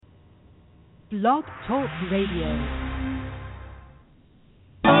Blog Talk Radio.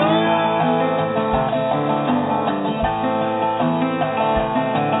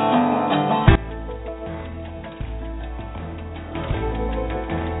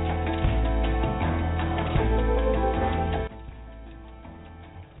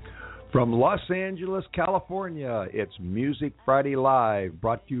 From Los Angeles, California, it's Music Friday Live,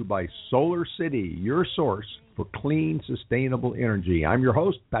 brought to you by Solar City, your source for clean, sustainable energy. I'm your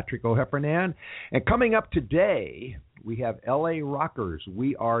host, Patrick O'Heffernan, and coming up today, we have L.A. Rockers,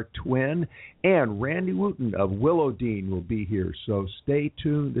 We Are Twin, and Randy Wooten of Willodean will be here, so stay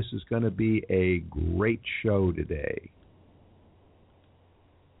tuned. This is going to be a great show today.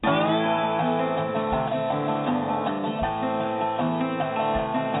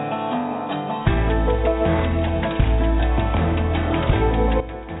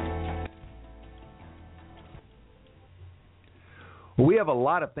 We have a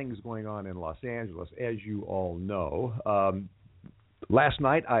lot of things going on in Los Angeles, as you all know. Last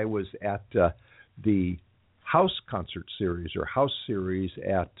night I was at the House Concert Series, or House Series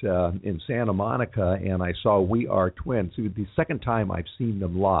in Santa Monica, and I saw We Are Twins. It was the second time I've seen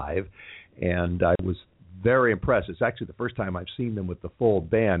them live, and I was very impressed. It's actually the first time I've seen them with the full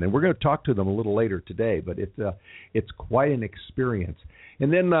band, and we're going to talk to them a little later today, but it's quite an experience.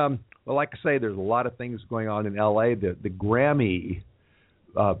 And then, well, like I say, there's a lot of things going on in L.A. The Grammy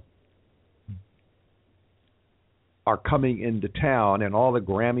are coming into town, and all the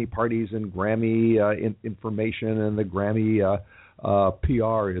Grammy parties and Grammy information and the Grammy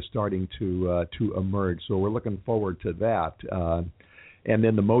PR is starting to emerge. So we're looking forward to that. And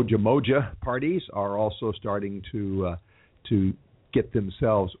then the Moja parties are also starting to get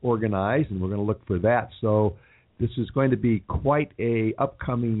themselves organized, and we're going to look for that. So this is going to be quite a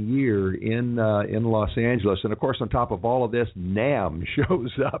upcoming year in Los Angeles. And, of course, on top of all of this, NAMM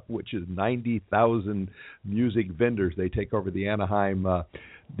shows up, which is 90,000 music vendors. They take over the Anaheim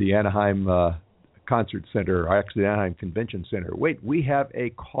Concert Center, or actually the Anaheim Convention Center. Wait, we have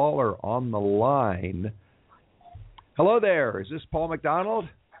a caller on the line. Hello there. Is this Paul McDonald?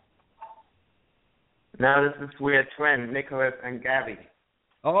 No, this is We Are Twin, Nicholas and Gabi.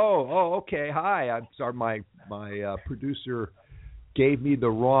 Oh, okay. Hi. I'm sorry, my producer gave me the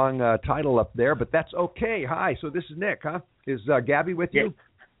wrong title up there, but that's okay. Hi. So this is Nick, huh? Is Gabi with you?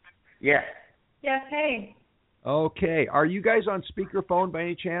 Yes. Yes, hey. Okay. Are you guys on speakerphone by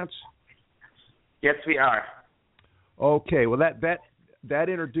any chance? Yes, we are. Okay. Well, that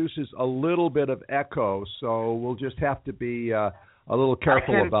introduces a little bit of echo, so we'll just have to be a little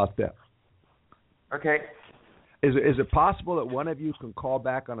careful about that. Okay. Is it possible that one of you can call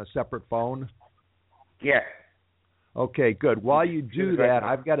back on a separate phone? Yes. Okay, good. While you do that,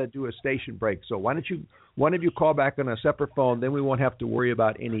 I've got to do a station break. So why don't one of you call back on a separate phone, then we won't have to worry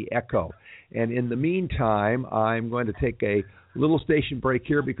about any echo. And in the meantime, I'm going to take a little station break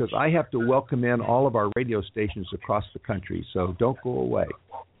here because I have to welcome in all of our radio stations across the country. So don't go away.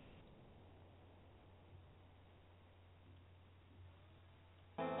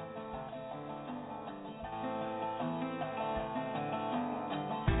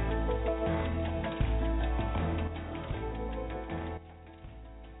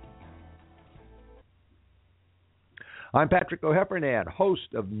 I'm Patrick O'Heffernan,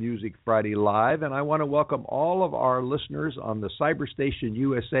 host of Music Friday Live, and I want to welcome all of our listeners on the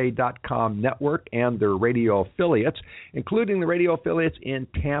CyberstationUSA.com network and their radio affiliates, including the radio affiliates in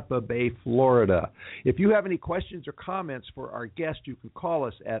Tampa Bay, Florida. If you have any questions or comments for our guest, you can call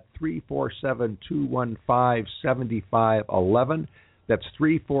us at 347-215-7511. That's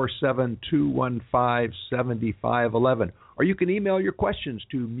 347-215-7511. Or you can email your questions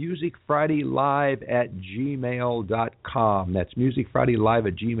to musicfridaylive@gmail.com. That's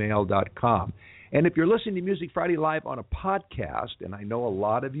musicfridaylive@gmail.com. And if you're listening to Music Friday Live on a podcast, and I know a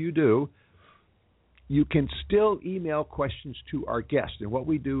lot of you do, you can still email questions to our guest. And what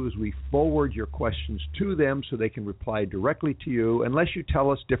we do is we forward your questions to them so they can reply directly to you, unless you tell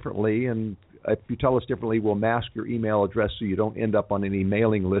us differently. And if you tell us differently, we'll mask your email address so you don't end up on any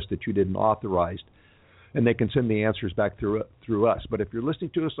mailing list that you didn't authorize. And they can send the answers back through us. But if you're listening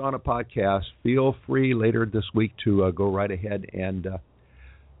to us on a podcast, feel free later this week to go right ahead and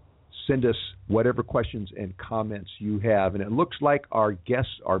send us whatever questions and comments you have. And it looks like our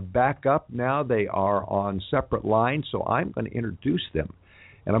guests are back up now. They are on separate lines, so I'm going to introduce them.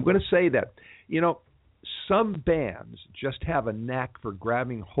 And I'm going to say that, some bands just have a knack for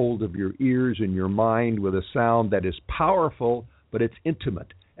grabbing hold of your ears and your mind with a sound that is powerful, but it's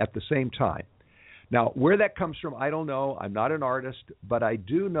intimate at the same time. Now, where that comes from, I don't know. I'm not an artist, but I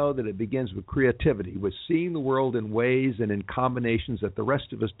do know that it begins with creativity, with seeing the world in ways and in combinations that the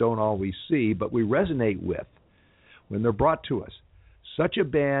rest of us don't always see, but we resonate with when they're brought to us. Such a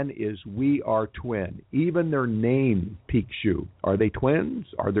band is We Are Twin. Even their name piques you. Are they twins?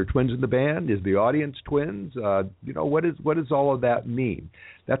 Are there twins in the band? Is the audience twins? What does all of that mean?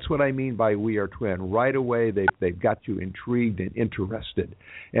 That's what I mean by We Are Twin. Right away, they've got you intrigued and interested.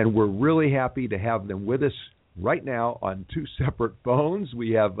 And we're really happy to have them with us right now on two separate phones.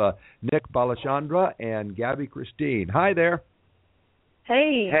 We have Nick Balachandran and Gabi Christine. Hi there.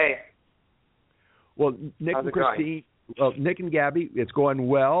 Hey. Hey. Well, Nick and Christine. Well, Nick and Gabi, it's going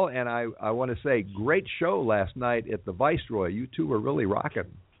well, and I want to say great show last night at the Viceroy. You two were really rocking.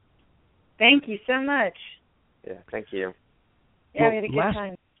 Thank you so much. Yeah, thank you. Yeah, we had a good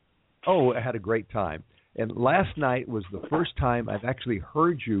time. Oh, I had a great time. And last night was the first time I've actually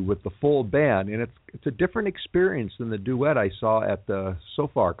heard you with the full band, and it's a different experience than the duet I saw at the So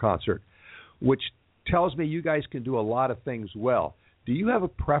Far concert, which tells me you guys can do a lot of things well. Do you have a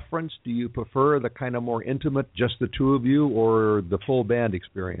preference? Do you prefer the kind of more intimate, just the two of you, or the full band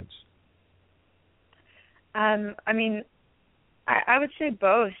experience? I would say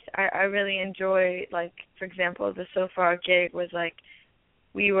both. I really enjoy, like, for example, the So Far gig was like,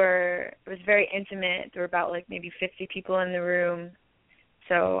 it was very intimate. There were about like maybe 50 people in the room.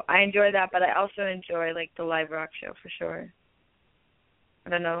 So I enjoy that, but I also enjoy like the live rock show for sure. I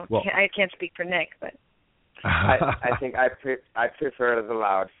don't know. Well, I can't speak for Nick, but I think I prefer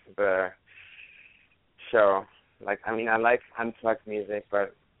the show. Like, I like unplugged music,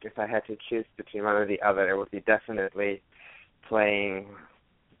 but if I had to choose between one or the other, it would be definitely playing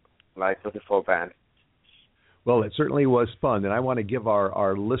like with the full band. Well, it certainly was fun, and I want to give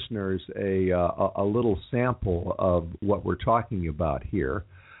our listeners a little sample of what we're talking about here.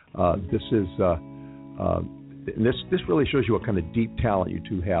 This really shows you what kind of deep talent you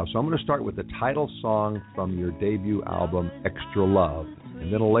two have. So I'm going to start with the title song from your debut album, XTRA LOVE,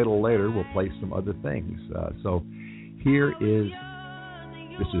 and then a little later we'll play some other things. So here is,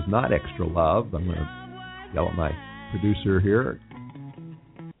 this is not XTRA LOVE. I'm going to yell at my producer here.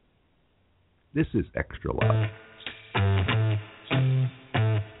 This is XTRA LOVE.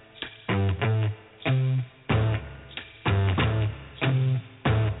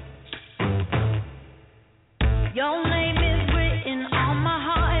 Your name is written on my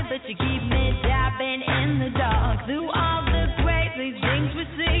heart, but you keep me dabbing in the dark. Through all the crazy things we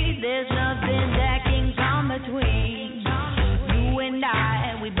see, there's nothing that can come between you and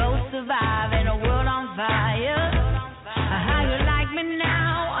I, and we both survive in a world on fire. How you like me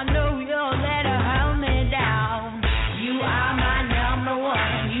now? I know you'll let her hold me down. You are my number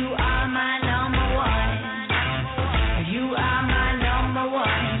one. You are my number one. You are my number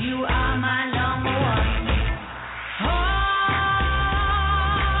one. You are my number one. All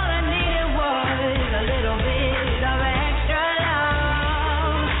I needed was a little bit of extra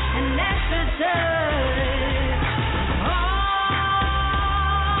love, an extra touch.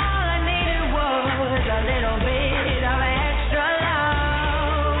 All I needed was a little bit of extra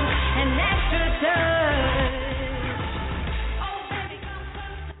love, an extra touch. Oh, baby, come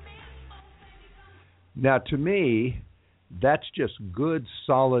close to me. Now, to me, that's just good,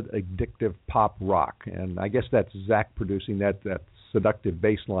 solid, addictive pop rock. And I guess that's Zach producing that seductive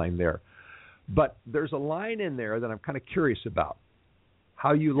bass line there. But there's a line in there that I'm kind of curious about.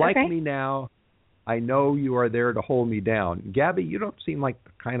 How you like me now, I know you are there to hold me down. Gabi, you don't seem like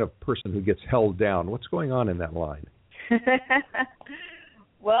the kind of person who gets held down. What's going on in that line?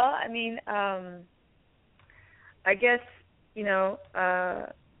 Well, I guess,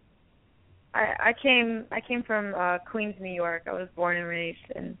 I came from Queens, New York. I was born and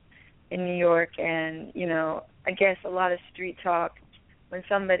raised in New York, and I guess a lot of street talk, when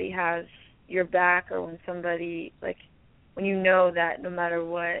somebody has your back, or when somebody, like, when you know that no matter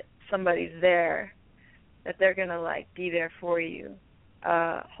what, somebody's there, that they're gonna like be there for you.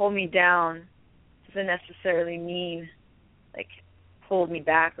 Hold me down doesn't necessarily mean like hold me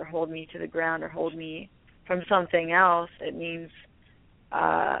back or hold me to the ground or hold me from something else. It means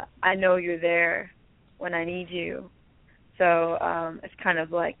I know you're there when I need you. So it's kind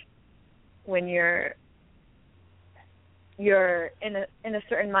of like when you're in a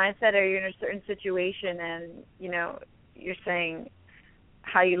certain mindset, or you're in a certain situation, and you're saying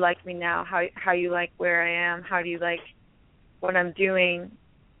how you like me now, how you like where I am, how do you like what I'm doing,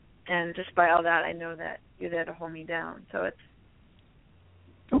 and just by all that I know that you're there to hold me down. So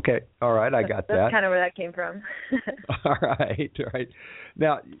Okay, all right, I got that. That's kind of where that came from. All right.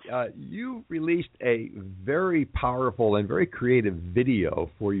 Now, you released a very powerful and very creative video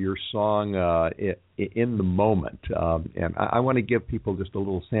for your song In the Moment. And I want to give people just a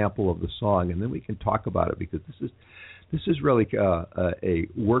little sample of the song, and then we can talk about it, because this is really a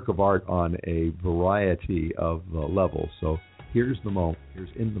work of art on a variety of levels. So here's In the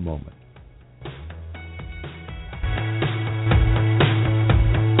Moment.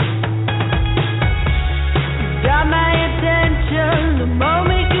 Got my attention the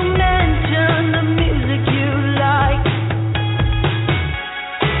moment you mention the music you like.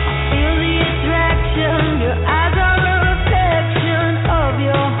 I feel the attraction, your eyes are a reflection of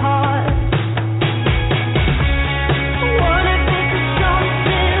your heart. What if it's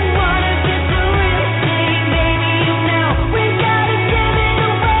something, what if it's a real thing? Maybe you know we gotta give it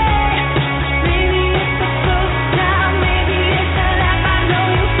away. Maybe it's the first time, maybe it's the last. I know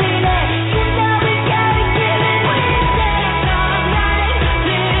you feel it. You know we gotta give it.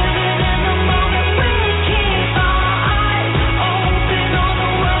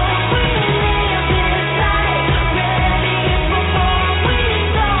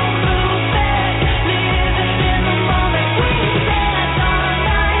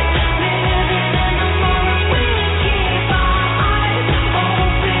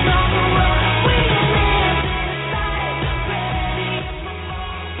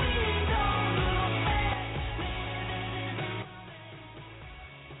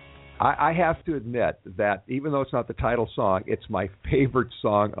 I have to admit that even though it's not the title song, it's my favorite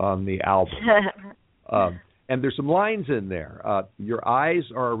song on the album. And there's some lines in there. Your eyes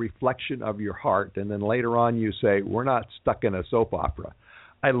are a reflection of your heart, and then later on you say, we're not stuck in a soap opera.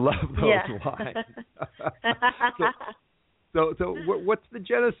 I love those lines. So what's the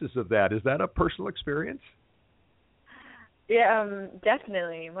genesis of that? Is that a personal experience? Yeah,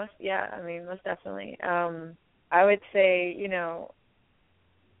 definitely. Most definitely. I would say,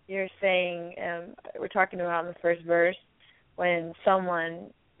 you're saying, we're talking about in the first verse, when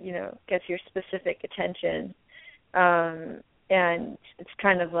someone, gets your specific attention, and it's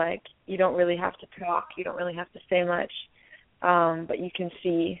kind of like you don't really have to talk, you don't really have to say much, but you can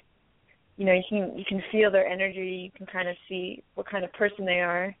see, you can feel their energy, you can kind of see what kind of person they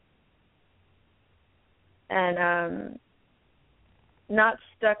are, and not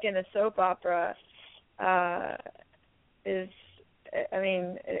stuck in a soap opera is,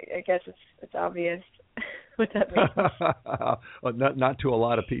 I guess it's obvious what that means. Well, not to a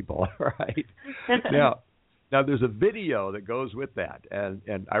lot of people, right? Now there's a video that goes with that,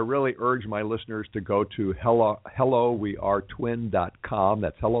 and I really urge my listeners to go to hellowearetwin.com.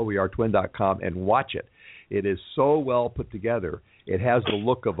 That's hellowearetwin.com, and watch it. It is so well put together. It has the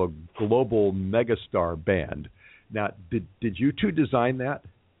look of a global megastar band. Now, did you two design that?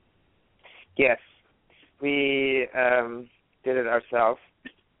 Yes, we did it ourselves.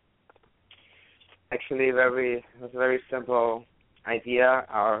 Actually, it was a very simple idea.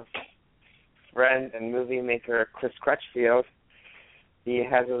 Our friend and movie maker, Chris Crutchfield, he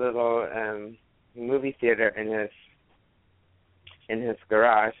has a little movie theater in his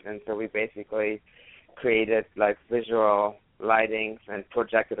garage, and so we basically created like visual lightings and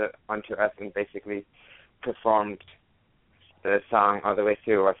projected it onto us and basically performed the song all the way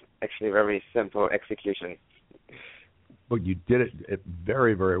through. It was actually a very simple execution. But you did it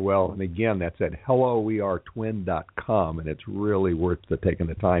very, very well. And again, that's at hellowearetwin.com, and it's really worth taking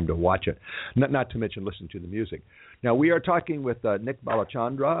the time to watch it, not to mention listen to the music. Now, we are talking with Nick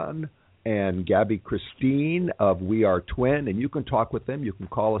Balachandran and Gabi Christine of We Are Twin, and you can talk with them. You can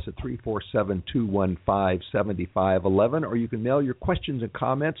call us at 347-215-7511, or you can mail your questions and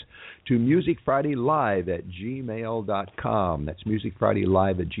comments to musicfridaylive@gmail.com. That's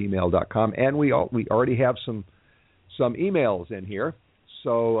musicfridaylive@gmail.com. And we already have some emails in here,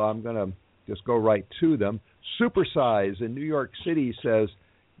 so I'm going to just go right to them. Supersize in New York City says,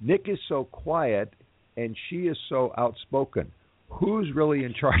 Nick is so quiet and she is so outspoken. Who's really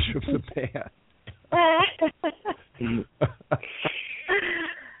in charge of the band?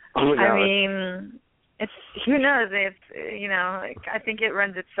 I mean, who knows? I think it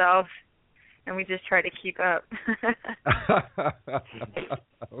runs itself, and we just try to keep up.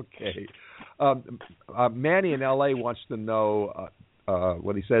 Okay. Manny in L.A. wants to know,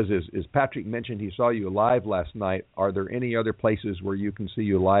 what he says is Patrick mentioned he saw you live last night. Are there any other places where you can see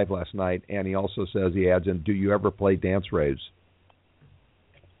you live last night? And he also says, he adds in, do you ever play dance raves?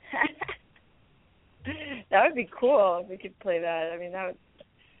 That would be cool if we could play that.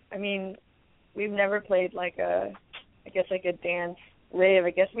 We've never played like a dance rave. I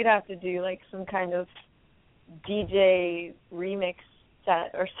guess we'd have to do like some kind of DJ remix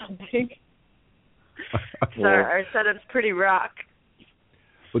set or something. So our setup's pretty rock.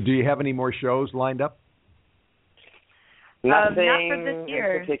 Well, do you have any more shows lined up? Nothing not for this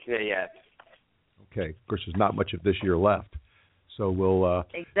year. in particular yet. Okay. Of course, there's not much of this year left. So we'll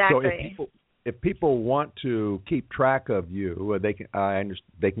exactly. So if people want to keep track of you, they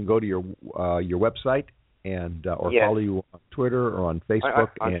can go to your website and or follow you on Twitter or on Facebook.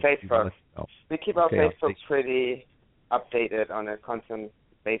 On Facebook. We keep our Facebook pretty updated on a constant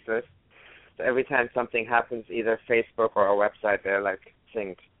basis. So every time something happens, either Facebook or our website, they're like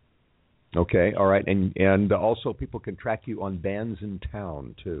synced. Okay, all right, and also people can track you on Bands in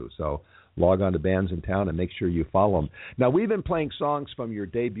Town too. So log on to Bands in Town and make sure you follow them. Now we've been playing songs from your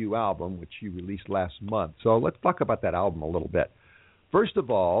debut album, which you released last month. So let's talk about that album a little bit. First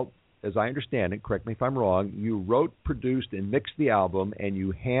of all, as I understand it, correct me if I'm wrong, you wrote, produced, and mixed the album, and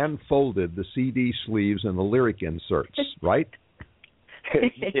you hand-folded the CD sleeves and the lyric inserts, right?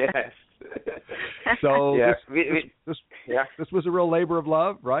 Yes. So yeah. This was a real labor of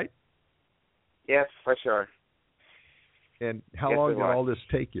love, right? Yes, for sure. And how long did all this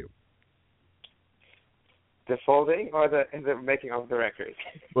take you? The folding or the making of the record?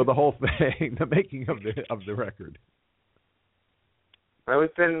 Well, the whole thing, the making of the record. Well,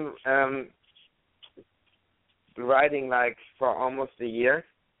 we've been writing like for almost a year.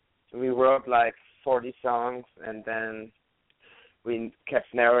 We wrote like 40 songs, and then we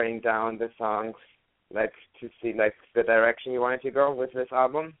kept narrowing down the songs, like to see like the direction we wanted to go with this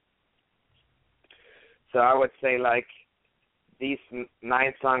album. So I would say like these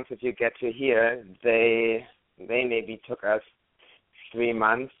 9 songs that you get to hear, they maybe took us 3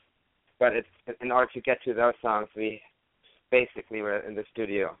 months, but in order to get to those songs, we basically were in the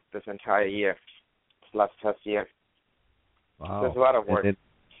studio this entire year, last year. Wow. So it's a lot of work.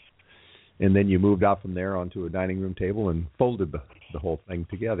 And then you moved out from there onto a dining room table and folded the whole thing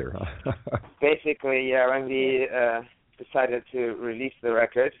together, huh? Basically, yeah, when we decided to release the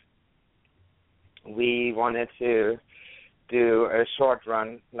record, we wanted to do a short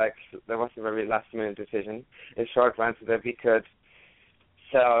run, like that was a very last-minute decision, a short run so that we could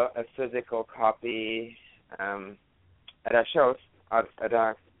sell a physical copy at our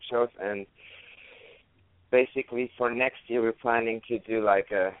shows, and basically for next year we're planning to do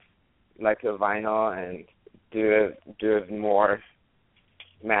like a vinyl and do it more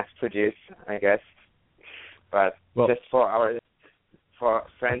mass-produced, I guess. But just for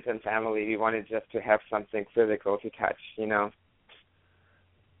friends and family, we wanted just to have something physical to touch, you know.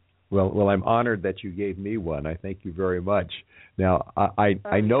 Well, I'm honored that you gave me one. I thank you very much. Now,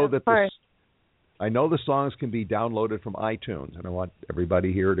 I know that I know the songs can be downloaded from iTunes, and I want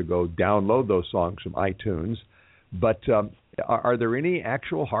everybody here to go download those songs from iTunes. But are there any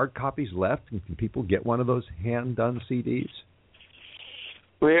actual hard copies left? Can people get one of those hand-done CDs?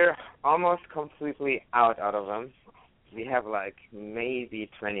 We're almost completely out of them. We have like maybe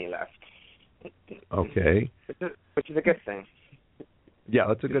 20 left. Okay. Which is a good thing. Yeah,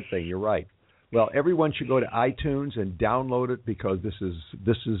 that's a good thing. You're right. Well, everyone should go to iTunes and download it, because this is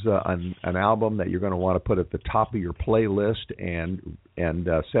an album that you're going to want to put at the top of your playlist and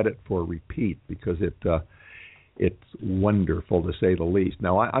set it for repeat, because it's wonderful to say the least.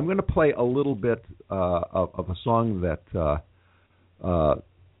 Now, I'm going to play a little bit of a song that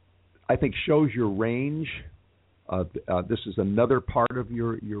I think shows your range. This is another part of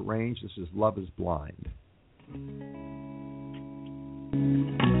your range. This is "Love Is Blind."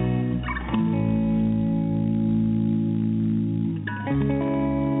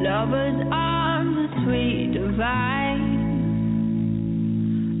 Lovers' arms are sweet divine.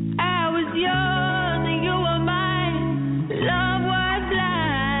 I was yours and you were mine. Love was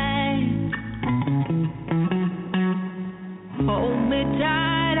blind. Hold me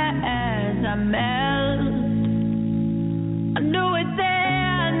tighter as I melt. I knew it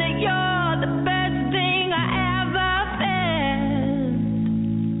then that you're the best thing I ever felt.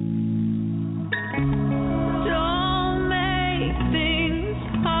 Don't make things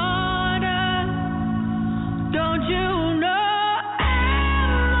harder. Don't you know I'm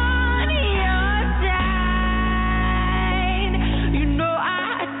on your side? You know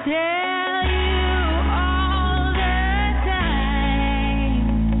I tell you all the time.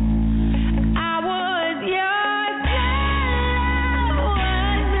 I was yours till love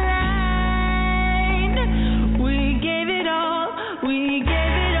was blind. We gave it all. We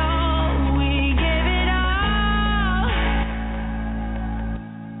gave it all. We gave it all.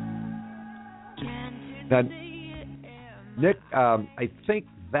 Now, Nick, I think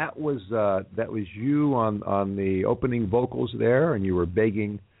that was you on the opening vocals there, and you were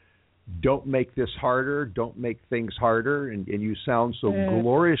begging don't make this harder, don't make things harder, and you sound so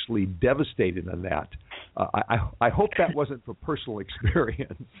gloriously devastated in that. I hope that wasn't for personal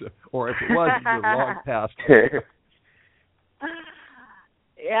experience, or if it was, you're long past.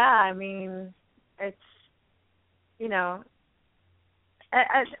 Yeah, I mean, it's, you know,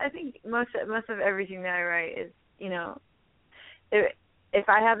 I think most of everything that I write is, you know, if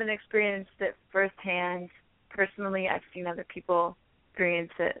I haven't experienced it firsthand, personally, I've seen other people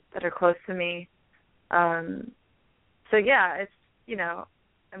experience it that are close to me. So yeah, it's, you know,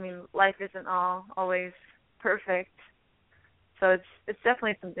 I mean, life isn't always perfect. So it's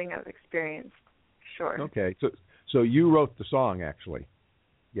definitely something I've experienced, sure. Okay, so you wrote the song, actually,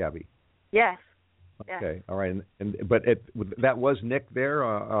 Gabi? Yes. Okay, yes. All right, but that was Nick there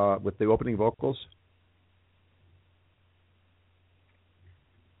with the opening vocals?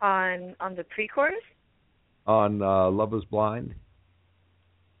 On the pre-chorus? On Love Is Blind?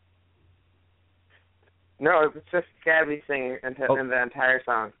 No, it was just Gabi singing in the entire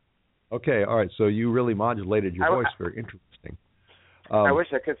song. Okay, all right, so you really modulated your voice. Very interesting. I wish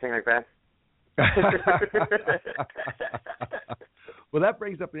I could sing like that. Well, that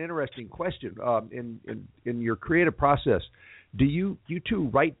brings up an interesting question. In your creative process, do you two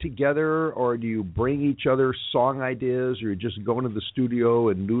write together, or do you bring each other song ideas, or you just go into the studio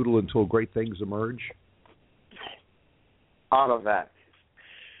and noodle until great things emerge? All of that.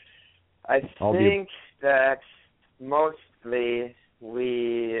 I think that mostly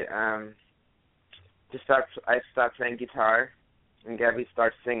I start playing guitar, and Gabi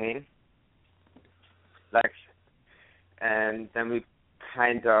starts singing, and then we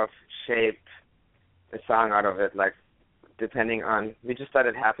kind of shape a song out of it, we just let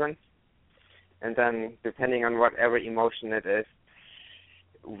it happen, and then depending on whatever emotion it is,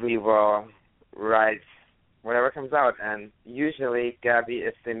 we will write whatever comes out, and usually Gabi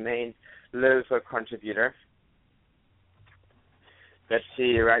is the main lyrical contributor, that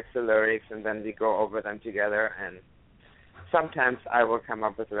she writes the lyrics and then we go over them together, and sometimes I will come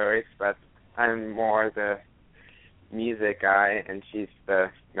up with lyrics, but I'm more the music guy and she's the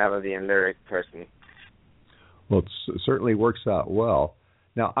melody and lyric person. Well, it certainly works out well.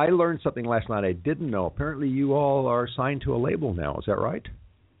 Now, I learned something last night I didn't know. Apparently you all are signed to a label now. Is that right?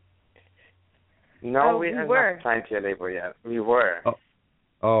 No, we are not signed to a label yet. We were.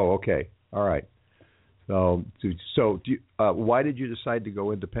 Oh, okay. All right. So why did you decide to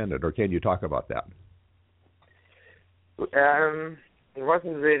go independent, or can you talk about that? It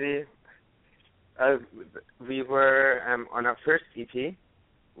wasn't really. We were on our first EP.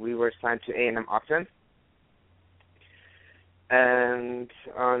 We were signed to A&M Auckland, and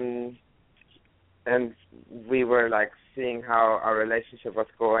we were seeing how our relationship was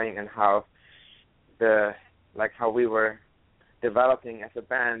going and how how we were developing as a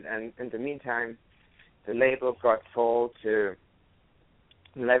band. And in the meantime, the label got sold, and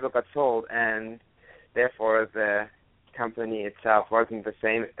therefore the company itself wasn't the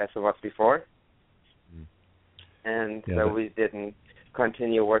same as it was before. And so we didn't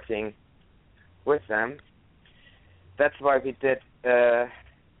continue working with them. That's why we did the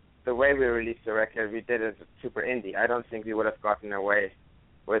way we released the record. We did it super indie. I don't think we would have gotten away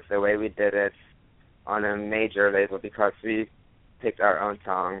with the way we did it on a major label, because we picked our own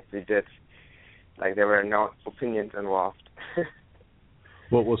songs. We did, there were no opinions involved.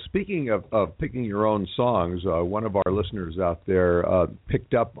 Well, speaking of picking your own songs, one of our listeners out there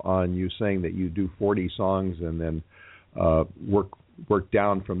picked up on you saying that you do 40 songs and then work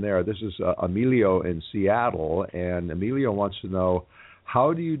down from there. This is Emilio in Seattle, and Emilio wants to know,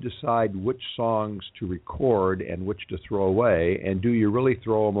 how do you decide which songs to record and which to throw away, and do you really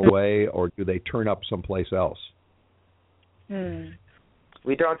throw them away, or do they turn up someplace else?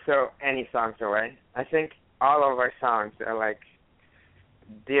 We don't throw any songs away. I think all of our songs are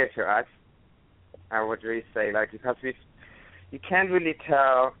dear to us, I would really say, because you can't really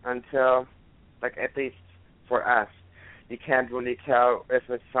tell until, at least for us, you can't really tell if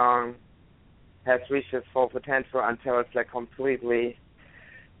a song has reached its full potential until it's completely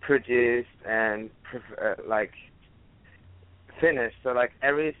produced and finished. So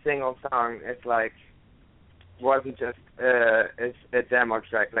every single song is wasn't just is a demo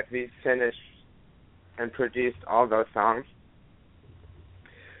track. We finished and produced all those songs.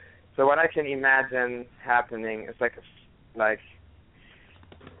 So what I can imagine happening is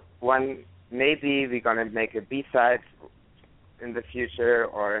maybe we're gonna make a B-side in the future,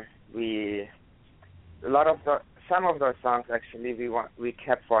 or some of those songs actually we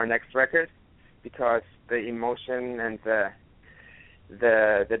kept for our next record, because the emotion and the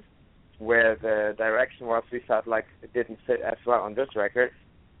where the direction was, we felt it didn't fit as well on this record.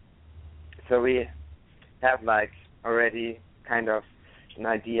 so we have like already kind of an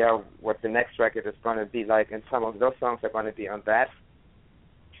idea of what the next record is going to be like, and some of those songs are going to be on that.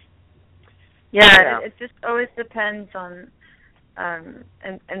 Yeah. It just always depends on, and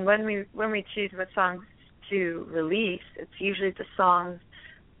when we choose what songs to release, it's usually the songs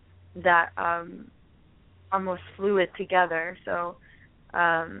that are most fluid together. So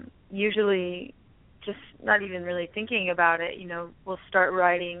usually, just not even really thinking about it, we'll start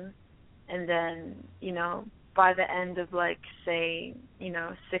writing, and then by the end of like say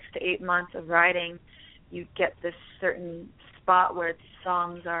 6 to 8 months of writing, you get this certain spot where the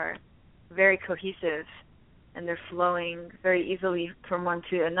songs are very cohesive and they're flowing very easily from one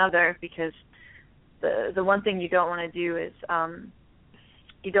to another, because the one thing you don't want to do is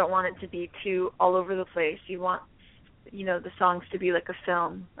you don't want it to be too all over the place. You want the songs to be like a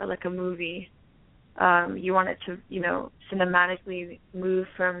film or like a movie. You want it to cinematically move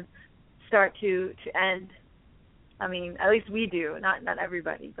from start to end. I mean, at least we do, not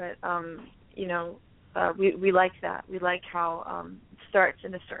everybody, but we like that. We like how it starts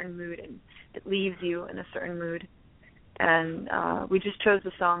in a certain mood and it leaves you in a certain mood. And we just chose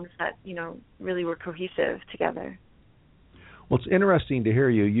the songs that, really were cohesive together. Well, it's interesting to hear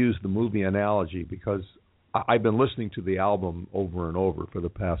you use the movie analogy, because I've been listening to the album over and over for the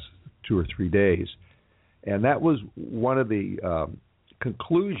past 2 or 3 days. And that was one of the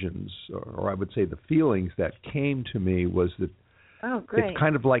conclusions, or I would say the feelings that came to me, was that it's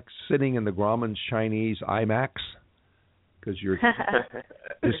kind of like sitting in the Grauman's Chinese IMAX, because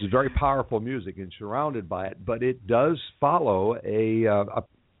this is very powerful music and surrounded by it, but it does follow a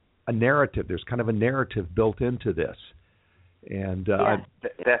narrative. There's kind of a narrative built into this. And I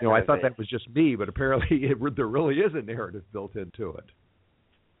thought that was just me, but apparently there really is a narrative built into it.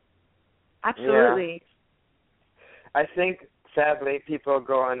 Absolutely. Yeah. I think, sadly, people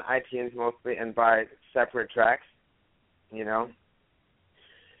go on iTunes mostly and buy separate tracks,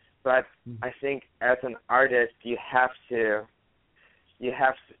 But I think as an artist, you have to, this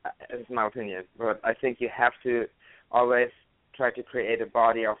is my opinion, but I think you have to always try to create a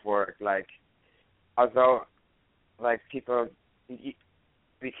body of work. Like, although, like, people, we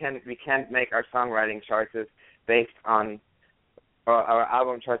can't make our songwriting choices based on, or our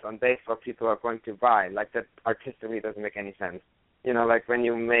album choice on based what people are going to buy. Like, that artistically doesn't make any sense. Like when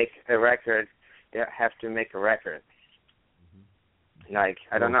you make a record, you have to make a record. Like,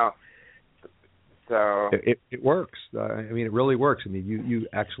 I don't know. So it works. I mean, it really works. I mean, you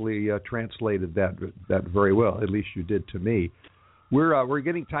actually translated that very well. At least you did to me. We're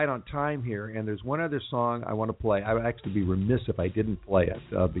getting tight on time here, and there's one other song I want to play. I would actually be remiss if I didn't play it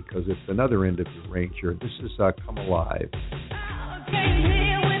because it's another end of your range here. This is "Come Alive."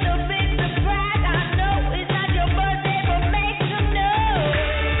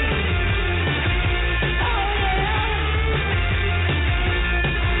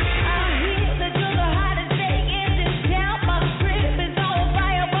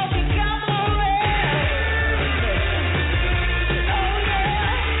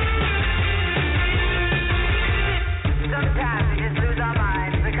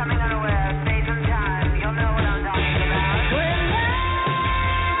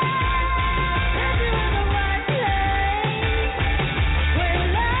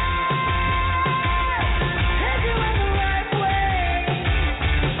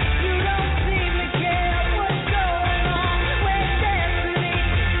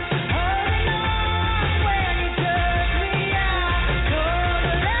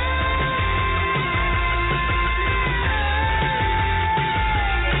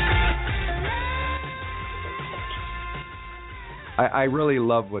 I really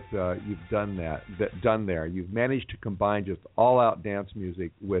love what you've done there. You've managed to combine just all-out dance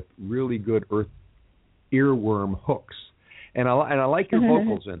music with really good earworm hooks, and I like your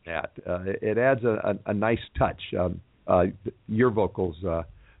vocals in that. It adds a nice touch. Your vocals, the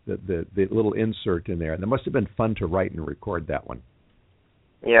little insert in there, and it must have been fun to write and record that one.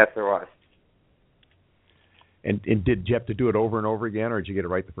 Yes, it was. And did you have to do it over and over again, or did you get it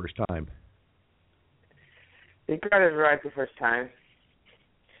right the first time? You got it right the first time.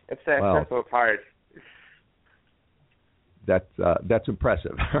 It's a simple part. That's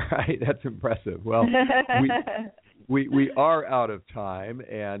impressive. All right, that's impressive. Well, we are out of time,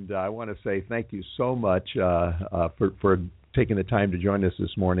 and I want to say thank you so much for taking the time to join us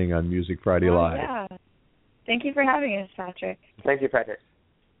this morning on Music Friday Live. Yeah. Thank you for having us, Patrick. Thank you, Patrick.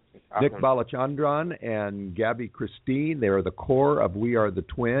 Awesome. Nick Balachandran and Gabi Christine, they are the core of We Are the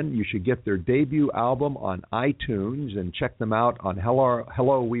Twin. You should get their debut album on iTunes and check them out on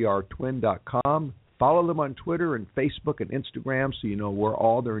hellowearetwin.com. Follow them on Twitter and Facebook and Instagram so you know where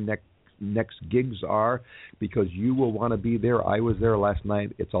all their next next gigs are, because you will want to be there. I was there last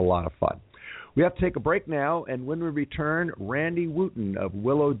night. It's a lot of fun. We have to take a break now, and when we return, Randy Wooten of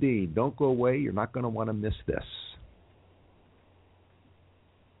Willodean. Don't go away. You're not going to want to miss this.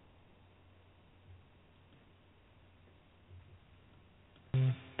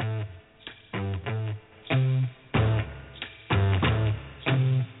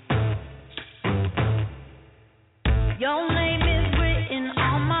 Your name is written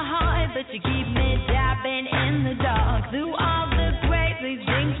on my heart, but you keep me dabbing in the dark. Through all the crazy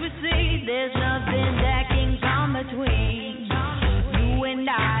things we see, there's nothing that can come between. You and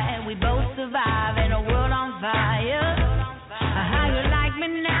I, we both survive in a world on fire. How you like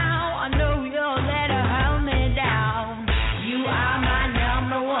me now? I know you'll let her hold me down. You are my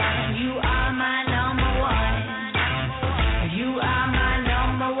number one. You are my number one. You are my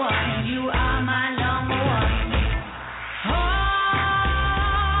number one. You are my number one.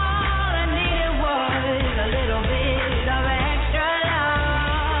 All I needed was a little bit of extra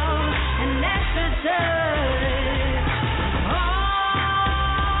love, an extra touch.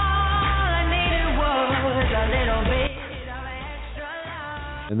 All I needed was a little bit of extra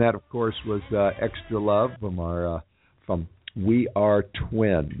love. And that, of course, was Extra Love from We Are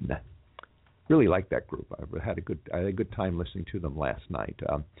Twin. Really like that group. I had a good time listening to them last night.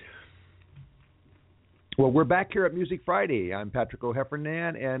 Well, we're back here at Music Friday. I'm Patrick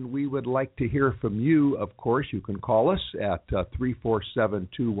O'Heffernan, and we would like to hear from you, of course. You can call us at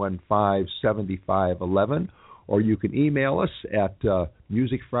 347-215-7511, or you can email us at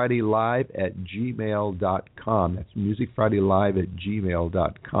musicfridaylive@gmail.com. That's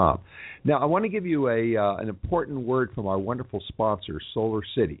musicfridaylive@gmail.com. Now, I want to give you an important word from our wonderful sponsor, Solar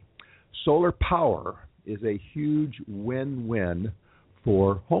City. Solar power is a huge win-win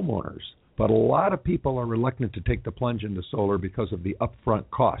for homeowners. But a lot of people are reluctant to take the plunge into solar because of the upfront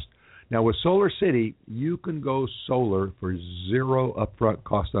cost. Now, with Solar City, you can go solar for zero upfront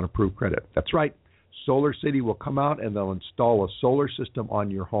cost on approved credit. That's right. Solar City will come out and they'll install a solar system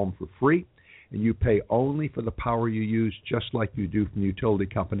on your home for free, and you pay only for the power you use, just like you do from the utility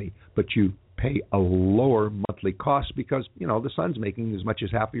company, but you pay a lower monthly cost because, the sun's making as much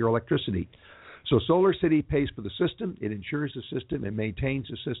as half of your electricity. So Solar City pays for the system, it insures the system, it maintains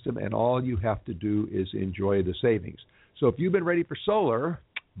the system, and all you have to do is enjoy the savings. So if you've been ready for solar,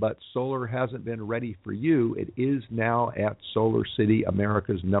 but solar hasn't been ready for you, it is now at Solar City,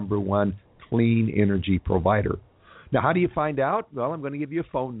 America's #1 clean energy provider. Now, how do you find out? Well, I'm going to give you a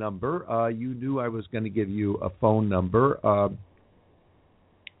phone number. You knew I was going to give you a phone number.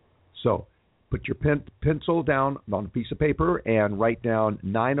 So put your pencil down on a piece of paper and write down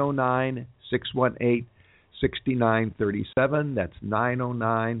 909-618-6937. That's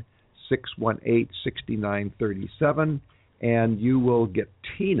 909-618-6937. And you will get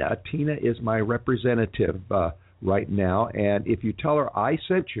Tina. Tina is my representative right now. And if you tell her I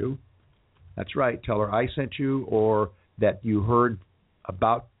sent you, that's right, tell her I sent you, or that you heard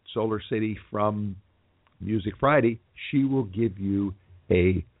about Solar City from Music Friday, she will give you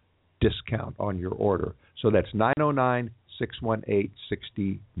a discount on your order. So that's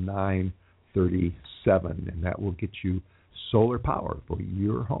 909-618-6937, and that will get you solar power for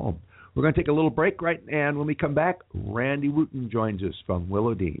your home. We're going to take a little break, right? And when we come back, Randy Wooten joins us from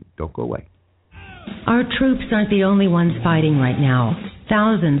Willodean. Don't go away. Our troops aren't the only ones fighting right now.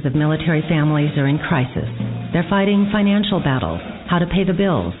 Thousands of military families are in crisis. They're fighting financial battles, how to pay the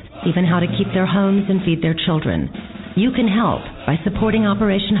bills, even how to keep their homes and feed their children. You can help by supporting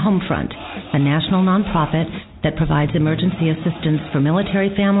Operation Homefront, a national nonprofit that provides emergency assistance for military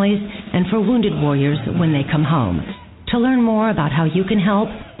families and for wounded warriors when they come home. To learn more about how you can help,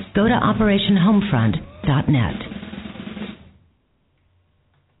 go to OperationHomefront.net.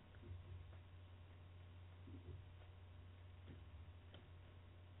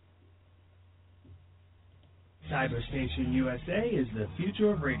 Cyberstation USA is the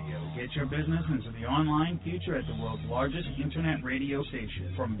future of radio. Get your business into the online future at the world's largest internet radio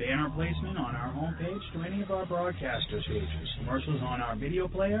station. From banner placement on our homepage to any of our broadcaster stages, commercials on our video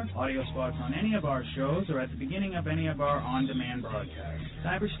player, audio spots on any of our shows, or at the beginning of any of our on-demand broadcasts.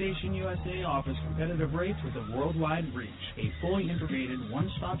 Cyberstation USA offers competitive rates with a worldwide reach, a fully integrated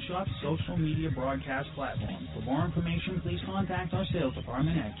one-stop-shop social media broadcast platform. For more information, please contact our sales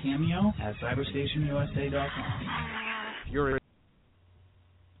department at cameo@cyberstationusa.com.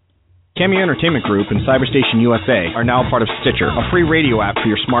 Cameo Entertainment Group and Cyberstation USA are now part of Stitcher, a free radio app for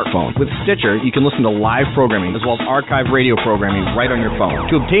your smartphone. With Stitcher, you can listen to live programming as well as archived radio programming right on your phone.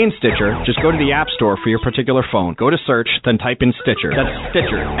 To obtain Stitcher, just go to the App Store for your particular phone. Go to search, then type in Stitcher. That's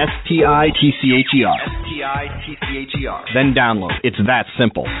Stitcher, S-T-I-T-C-H-E-R. STITCHER. Then download. It's that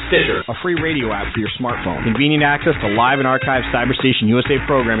simple. Stitcher, a free radio app for your smartphone. Convenient access to live and archived Cyberstation USA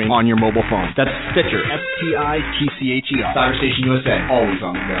programming on your mobile phone. That's Stitcher, STITCHER. Cyberstation USA, always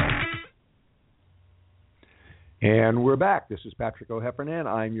on the go. And we're back. This is Patrick O'Heffernan.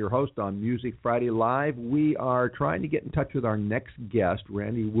 I'm your host on Music Friday Live. We are trying to get in touch with our next guest,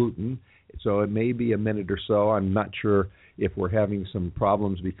 Randy Wooten. So it may be a minute or so. I'm not sure if we're having some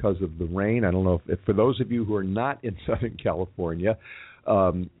problems because of the rain. I don't know if for those of you who are not in Southern California,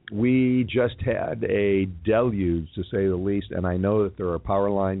 we just had a deluge, to say the least, and I know that there are power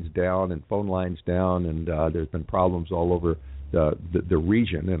lines down and phone lines down, and there's been problems all over the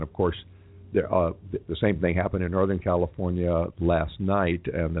region. And, of course, the same thing happened in Northern California last night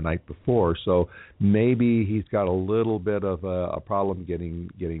and the night before. So maybe he's got a little bit of a problem getting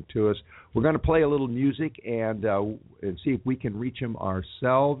to us. We're going to play a little music and see if we can reach him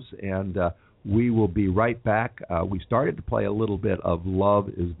ourselves. And we will be right back. We started to play a little bit of "Love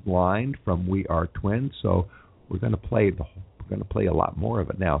Is Blind" from We Are Twins. So we're going to play a lot more of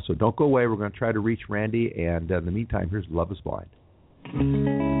it now. So don't go away. We're going to try to reach Randy. And in the meantime, here's "Love Is Blind."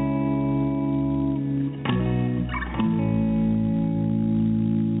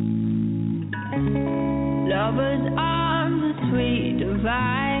 Lovers arms are sweet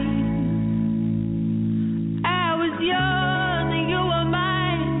divine. I was yours and you were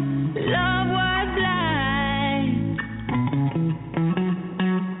mine. Love was blind.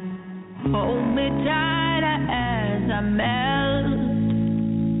 Hold me tighter as I melt.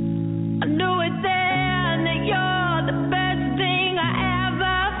 I knew it then that you're the best thing I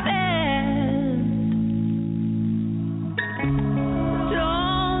ever felt.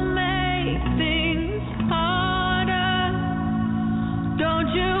 Don't make things harder. Don't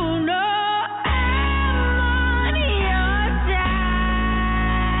you know I'm on your side?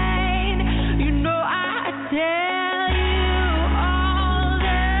 You know I tell you all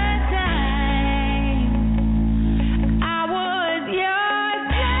the time. I was yours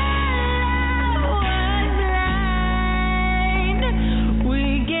till love was blind. We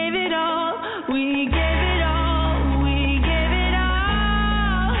gave it all. We gave it all. We gave it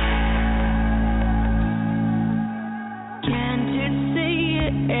all. Can't you see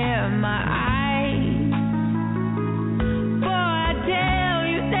it in my eyes? For I tell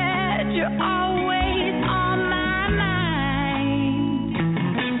you that you're always on my mind.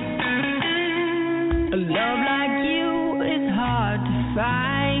 A love like you is hard to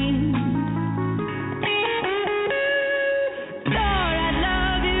find. Lord, I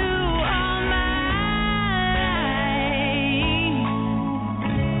love you all my life.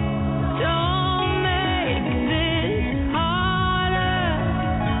 Don't make this harder.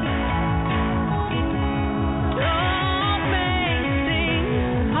 Don't make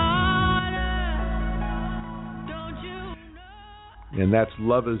things harder. Don't you know? And that's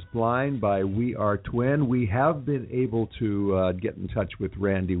 "Love Is Blind" by We Are Twin. We have been able to get in touch with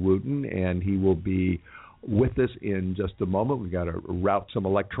Randy Wooten, and he will be with us in just a moment. We've got to route some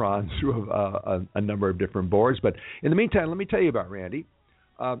electrons through a number of different boards. But in the meantime, let me tell you about Randy.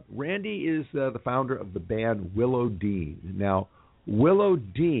 Randy is the founder of the band Willodean. Now,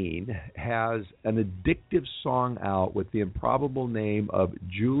 Willodean has an addictive song out with the improbable name of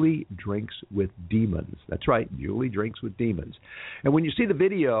Julie Drinks with Demons. That's right, Julie Drinks with Demons. And when you see the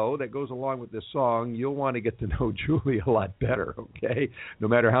video that goes along with this song, you'll want to get to know Julie a lot better, okay? No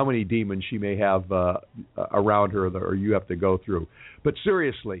matter how many demons she may have around her or you have to go through. But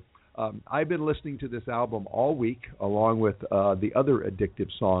seriously, I've been listening to this album all week along with the other addictive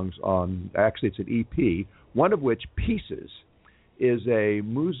songs on, actually it's an EP, one of which, Pieces, is a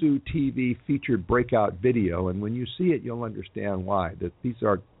Muzu TV featured breakout video, and when you see it, you'll understand why. That these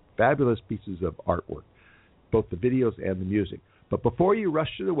are fabulous pieces of artwork, both the videos and the music. But before you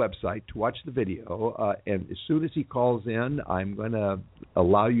rush to the website to watch the video, and as soon as he calls in, I'm going to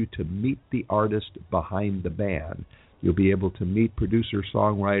allow you to meet the artist behind the band. You'll be able to meet producer,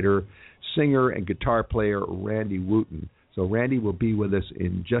 songwriter, singer, and guitar player Randy Wooten. So Randy will be with us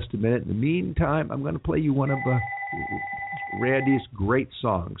in just a minute. In the meantime, I'm going to play you one of Randy's great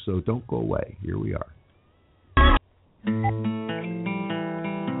songs. So don't go away. Here we are.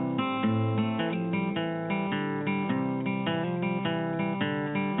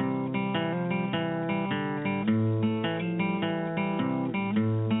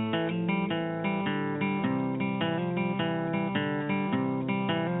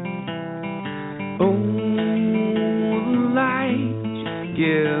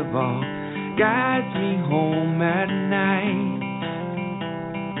 Give off guides me home at night.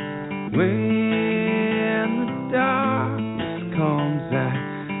 When the darkness comes,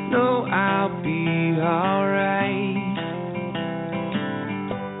 I know I'll be alright.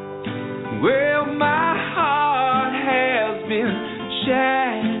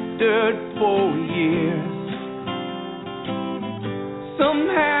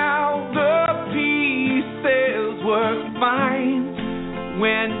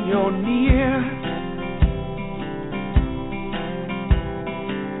 near.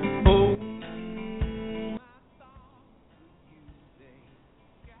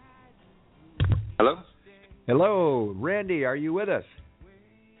 Hello? Hello, Randy, are you with us?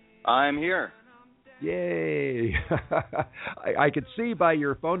 I'm here. Yay. I could see by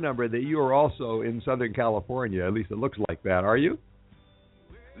your phone number that you are also in Southern California. At least it looks like that. Are you?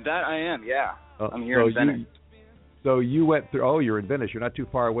 That I am, yeah. I'm here in Venice. So you went through, you're in Venice. You're not too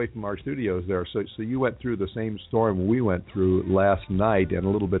far away from our studios there. So you went through the same storm we went through last night and a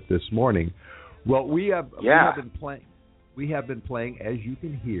little bit this morning. Well, we have been playing. We have been playing, as you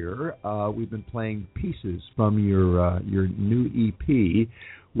can hear, we've been playing pieces from your new EP,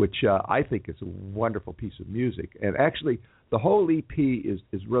 which I think is a wonderful piece of music. And actually, the whole EP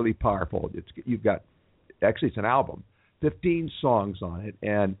is really powerful. It's an album, 15 songs on it,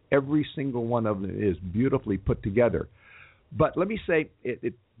 and every single one of them is beautifully put together. But let me say,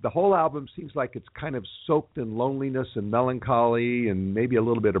 the whole album seems like it's kind of soaked in loneliness and melancholy and maybe a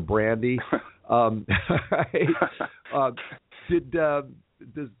little bit of brandy. I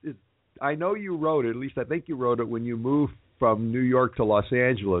know you wrote it, at least I think you wrote it when you moved from New York to Los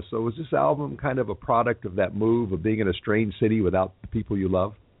Angeles. So was this album kind of a product of that move, of being in a strange city without the people you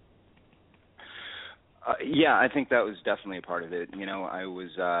love? Yeah, I think that was definitely a part of it. You know,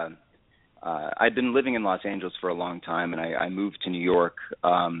 I'd been living in Los Angeles for a long time, and I moved to New York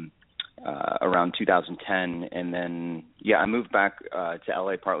around 2010, and then I moved back to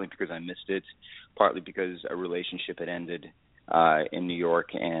LA partly because I missed it, partly because a relationship had ended in New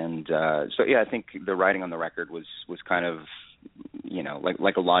York, and I think the writing on the record was kind of, you know,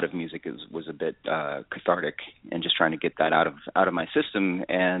 like a lot of music was a bit cathartic, and just trying to get that out of my system.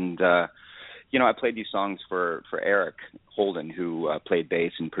 And you know, I played these songs for Eric Holden, who played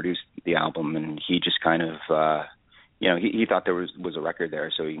bass and produced the album, and he just kind of you know, he thought there was a record there,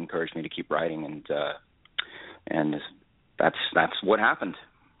 so he encouraged me to keep writing, and that's what happened.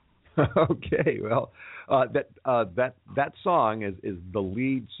 Okay, well, that song is the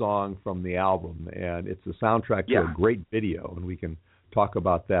lead song from the album, and it's the soundtrack to a great video, and we can talk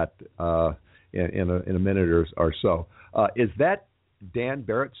about that in a minute or so. Is that Dan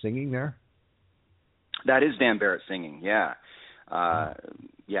Barrett singing there? That is Dan Barrett singing. Yeah,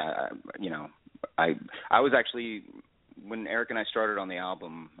 you know, I was actually, when Eric and I started on the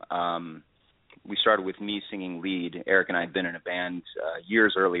album, we started with me singing lead. Eric and I had been in a band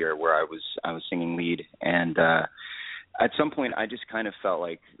years earlier where I was singing lead, and at some point I just kind of felt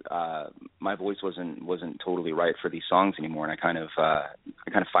like my voice wasn't totally right for these songs anymore, and I kind of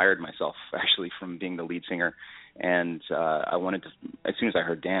fired myself actually from being the lead singer. And I wanted to, as soon as I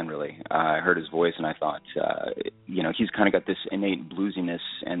heard Dan, really, I heard his voice, and I thought, you know, he's kind of got this innate bluesiness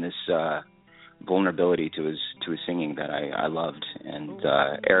and this vulnerability to his singing that I loved. And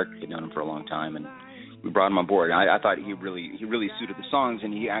Eric had known him for a long time, and we brought him on board. I thought he really suited the songs,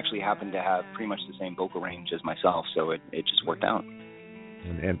 and he actually happened to have pretty much the same vocal range as myself, so it just worked out.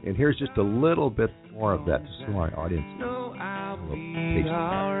 And here's just a little bit more of that, so our audience. No, I'll be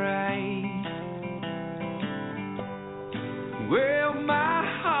all right. Well, my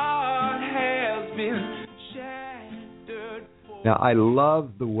heart has been shattered. Now, I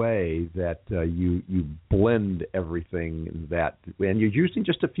love the way that you blend everything and you're using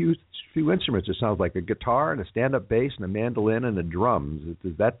just a few instruments. It sounds like a guitar and a stand-up bass and a mandolin and the drums.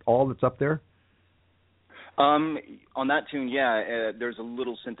 Is that all that's up there? On that tune, there's a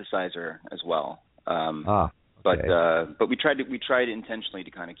little synthesizer as well. Okay. But we tried intentionally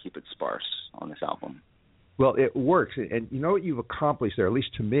to kind of keep it sparse on this album. Well, it works, and you know what you've accomplished there, at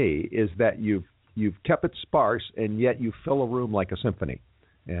least to me, is that you've kept it sparse, and yet you fill a room like a symphony,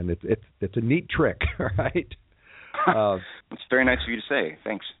 and it's a neat trick, right? It's very nice of you to say.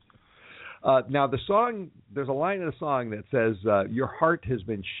 Thanks. Now, the song, there's a line in the song that says, "Your heart has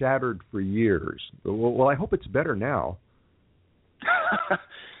been shattered for years." Well, I hope it's better now.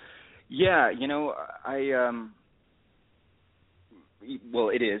 Yeah, you know, well,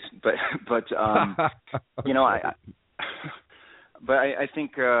 it is, but you know, I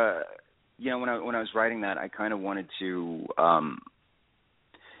think you know, when I was writing that, I kind of wanted to,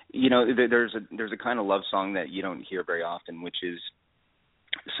 you know, there's a kind of love song that you don't hear very often, which is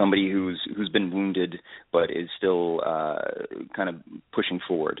somebody who's been wounded but is still kind of pushing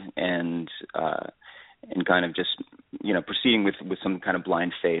forward and kind of just, you know, proceeding with some kind of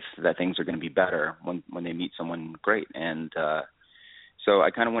blind faith that things are going to be better when they meet someone great. And so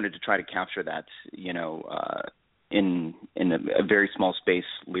I kind of wanted to try to capture that, you know, in a very small space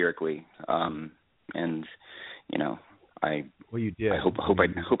lyrically, and you know, well, you did. I hope I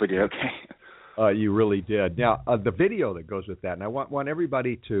did okay. You really did. Now, the video that goes with that, and I want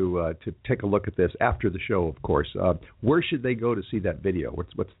everybody to take a look at this after the show, of course. Where should they go to see that video?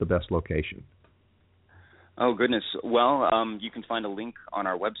 What's the best location? Oh, goodness. Well, you can find a link on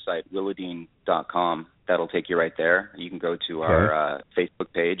our website, Willodean.com. That'll take you right there. You can go to our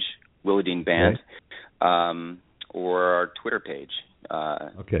Facebook page, Willodean Band, or our Twitter page,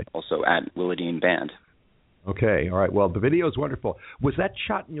 also at Willodean Band. Okay, all right. Well, the video is wonderful. Was that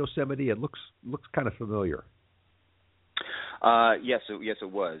shot in Yosemite? It looks kind of familiar. Yes,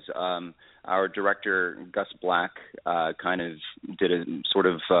 it was. Our director, Gus Black, kind of did a sort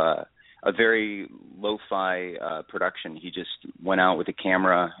of a very lo-fi production. He just went out with a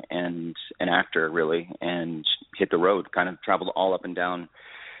camera and an actor, really, and hit the road, kind of traveled all up and down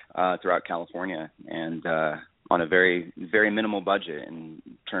throughout California, and on a very, very minimal budget, and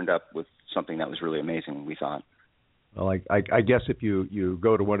turned up with something that was really amazing, we thought. Well, I guess if you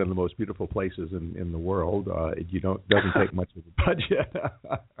go to one of the most beautiful places in the world, doesn't take much of a budget,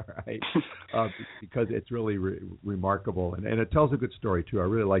 right? Because it's really remarkable, and it tells a good story too. I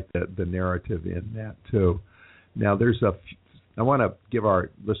really like the narrative in that too. Now, I want to give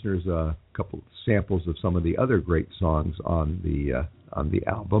our listeners a couple samples of some of the other great songs on the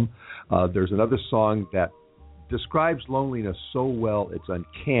album. There's another song that describes loneliness so well it's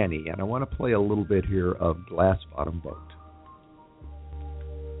uncanny, and I want to play a little bit here of Glass Bottom Boat.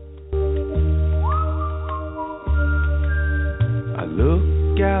 I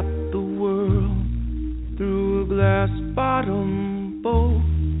look at the world through a glass bottom boat,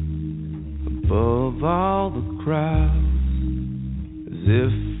 above all the crowds, as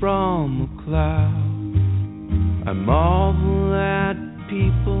if from a cloud. I marvel at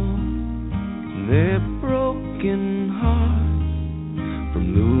people and their broken hearts from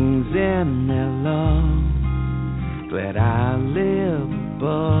losing their love. Glad I live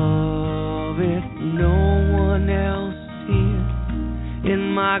above it. No one else here in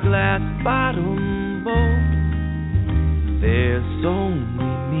my glass bottom boat. There's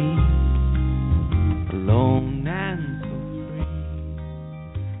only me, alone and so free.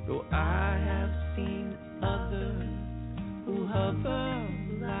 Though I have seen others who hover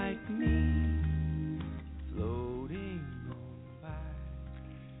like me, floating on by.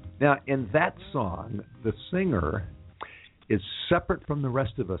 Now, in that song, the singer is separate from the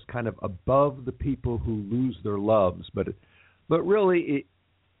rest of us, kind of above the people who lose their loves. But really,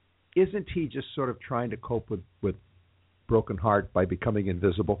 isn't he just sort of trying to cope with broken heart by becoming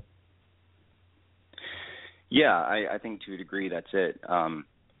invisible? Yeah, I think to a degree that's it.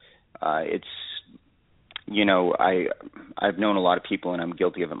 It's, I've known a lot of people, and I'm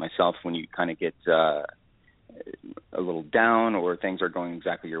guilty of it myself, when you kind of get a little down or things are going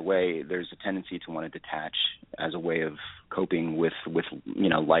exactly your way, there's a tendency to want to detach as a way of coping with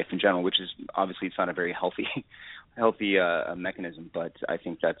life in general, which is obviously it's not a very healthy mechanism, but I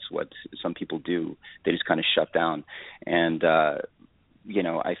think that's what some people do. They just kind of shut down. And,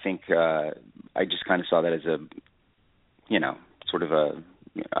 I think I just kind of saw that as a, sort of a,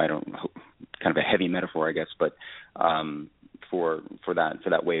 kind of a heavy metaphor, I guess, but for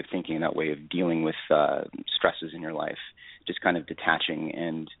that way of thinking, that way of dealing with stresses in your life, just kind of detaching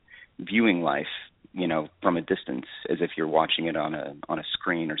and viewing life, from a distance, as if you're watching it on a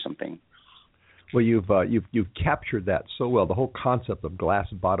screen or something. Well, you've captured that so well. The whole concept of glass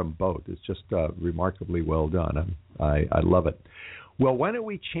bottom boat is just remarkably well done. I love it. Well, why don't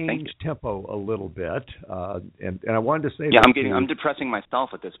we change tempo a little bit? And I wanted to say, I'm depressing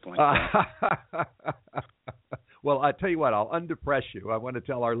myself at this point. Well, I tell you what, I'll undepress you. I want to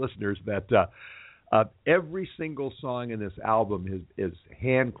tell our listeners that every single song in this album is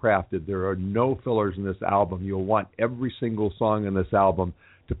handcrafted. There are no fillers in this album. You'll want every single song in this album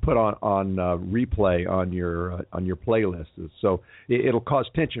to put on replay on your playlist. So it'll cause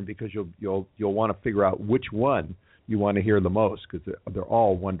tension because you'll want to figure out which one you want to hear the most, because they're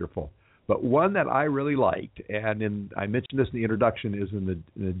all wonderful. But one that I really liked, and I mentioned this in the introduction, is an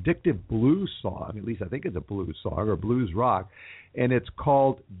addictive blues song. At least I think it's a blues song or blues rock, and it's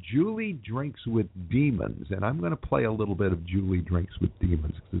called Julie Drinks with Demons. And I'm going to play a little bit of Julie Drinks with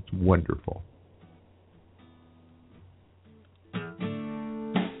Demons because it's wonderful.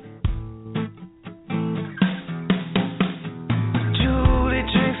 Julie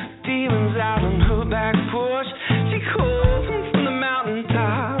drinks with demons out on her back porch. She calls them from the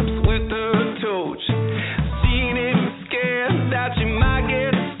mountaintops with her torch. Seen it and scared that she might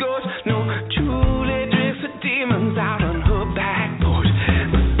get scorched. No, Julie drinks with demons out on her back porch.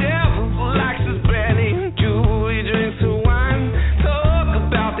 The devil likes his brandy, Julie drinks her wine. Talk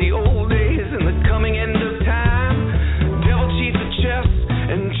about the old days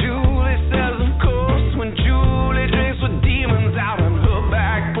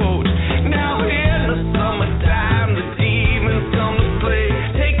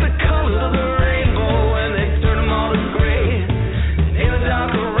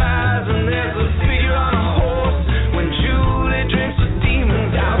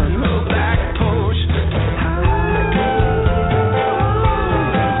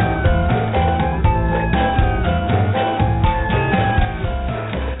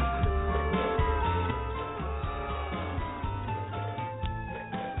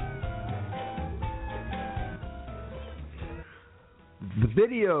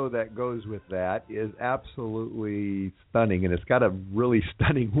video that goes with that is absolutely stunning, and it's got a really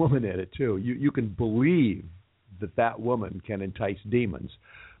stunning woman in it too. You can believe that woman can entice demons.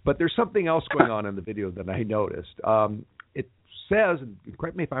 But there's something else going on in the video that I noticed. It says, and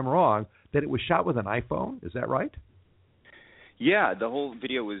correct me if I'm wrong, that it was shot with an iPhone. Is that right? Yeah, the whole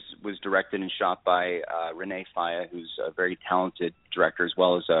video was directed and shot by Renee Faya, who's a very talented director as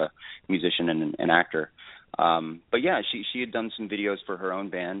well as a musician and an actor. But yeah, she had done some videos for her own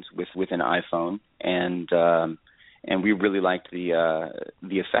band with an iPhone, and we really liked the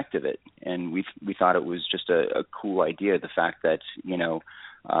effect of it, and we thought it was just a cool idea. The fact that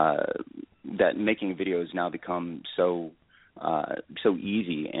that making a video has now become so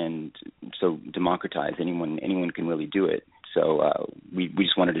easy and so democratized. Anyone can really do it. So we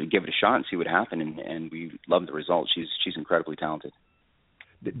just wanted to give it a shot and see what happened, and we loved the result. She's incredibly talented.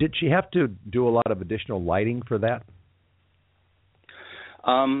 Did she have to do a lot of additional lighting for that?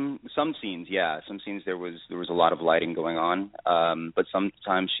 Some scenes, yeah. Some scenes there was a lot of lighting going on, but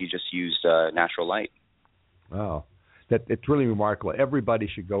sometimes she just used natural light. Wow, it's really remarkable. Everybody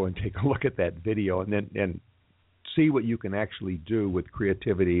should go and take a look at that video and see what you can actually do with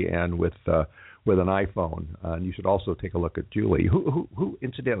creativity and with an iPhone. And you should also take a look at Julie. Who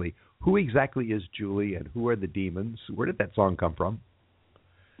incidentally, who exactly is Julie, and who are the demons? Where did that song come from?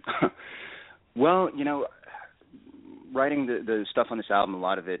 Well, writing the stuff on this album, a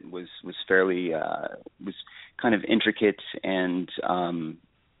lot of it was fairly was kind of intricate, and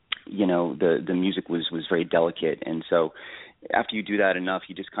the music was very delicate, and so after you do that enough,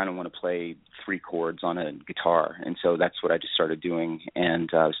 you just kind of want to play 3 chords on a guitar, and so that's what I just started doing. And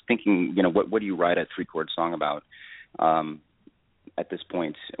I was thinking, what do you write a 3-chord song about? At this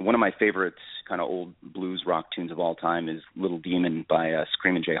point, one of my favorite kind of old blues rock tunes of all time is Little Demon by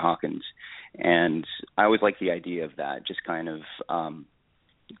Screamin' Jay Hawkins, and I always like the idea of that, just kind of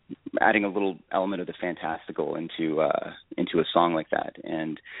adding a little element of the fantastical into a song like that.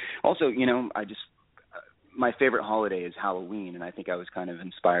 And also, my favorite holiday is Halloween, and I think I was kind of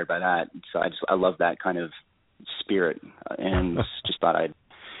inspired by that. So I love that kind of spirit, and just thought I'd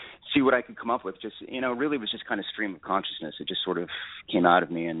see what I could come up with. Just really was just kind of stream of consciousness. It just sort of came out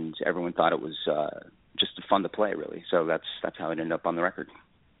of me, and everyone thought it was just fun to play, really. So that's how it ended up on the record.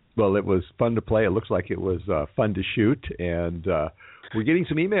 Well, it was fun to play. It looks like it was fun to shoot, and we're getting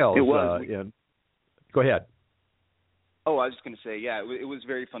some emails. It was. Go ahead. Oh, I was just going to say, yeah, it was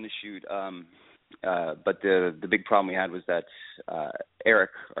very fun to shoot. But the big problem we had was that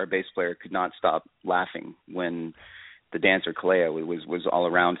Eric, our bass player, could not stop laughing when the dancer Kalea was all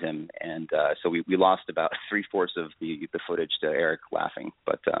around him, and so we lost about 3/4 of the footage to Eric laughing.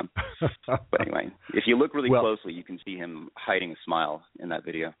 But anyway, if you look really closely, you can see him hiding a smile in that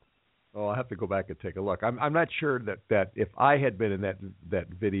video. Oh, I'll have to go back and take a look. I'm not sure that if I had been in that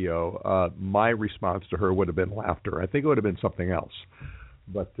video, my response to her would have been laughter. I think it would have been something else.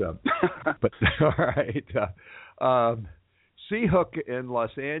 But all right. Seahook in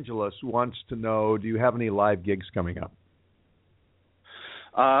Los Angeles wants to know, do you have any live gigs coming up?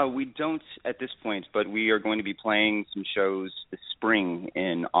 We don't at this point, but we are going to be playing some shows this spring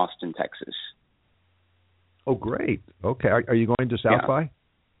in Austin, Texas. Oh, great. Okay. Are you going to South by?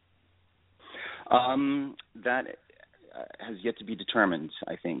 That has yet to be determined,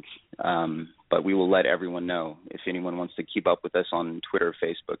 I think. But we will let everyone know. If anyone wants to keep up with us on Twitter or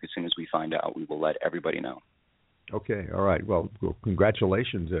Facebook, as soon as we find out, we will let everybody know. Okay. All right. Well,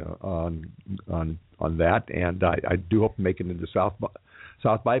 congratulations on that, and I do hope to make it into South by.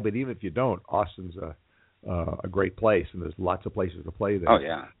 But even if you don't, Austin's a great place, and there's lots of places to play there. Oh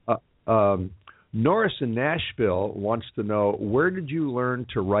yeah. Norris in Nashville wants to know, where did you learn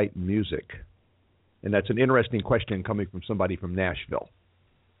to write music? And that's an interesting question coming from somebody from Nashville.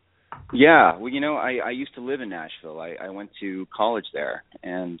 Yeah, well, I used to live in Nashville. I went to college there,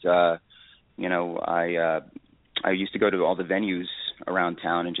 and I used to go to all the venues around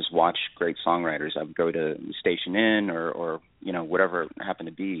town and just watch great songwriters. I would go to Station Inn or whatever it happened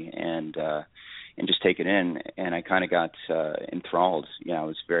to be, and just take it in. And I kind of got enthralled. I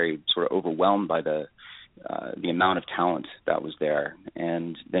was very sort of overwhelmed by the amount of talent that was there.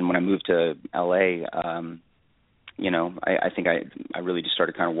 And then when I moved to LA, I think I really just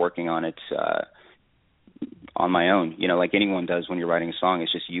started kind of working on it on my own. Like anyone does when you're writing a song.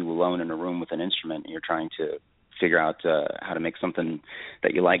 It's just you alone in a room with an instrument, and you're trying to figure out how to make something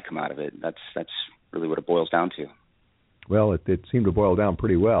that you like come out of it. That's really what it boils down to. Well, it seemed to boil down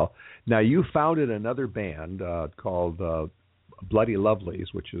pretty well. Now, you founded another band called Bloody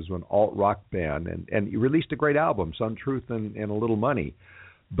Lovelies, which is an alt-rock band, and you released a great album, Sun Truth and A Little Money.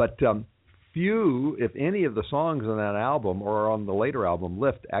 But few, if any, of the songs on that album or on the later album,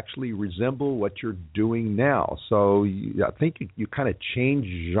 Lift, actually resemble what you're doing now. So I think you kind of change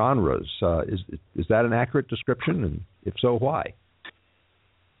genres. Is that an accurate description? And if so, why?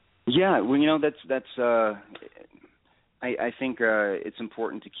 Yeah, well, that's. I think it's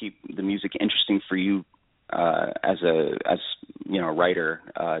important to keep the music interesting for you as a writer,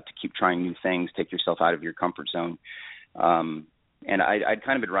 to keep trying new things, take yourself out of your comfort zone. And I'd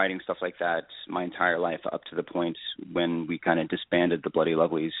kind of been writing stuff like that my entire life up to the point when we kind of disbanded the Bloody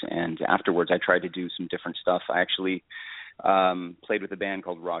Lovelies. And afterwards, I tried to do some different stuff. I actually played with a band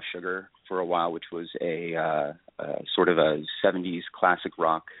called Raw Sugar for a while, which was a sort of a 70s classic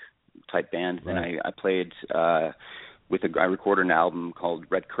rock type band. Right. And I played I recorded an album called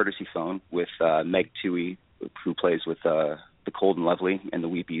Red Courtesy Phone with Meg Toohey, who plays with the Cold and Lovely and the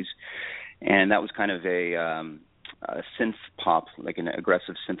Weepies. And that was kind of a synth pop, like an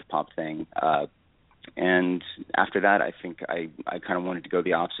aggressive synth pop thing. And after that, I think I kind of wanted to go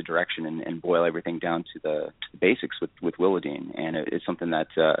the opposite direction and boil everything down to the basics with Willodean. And it's something that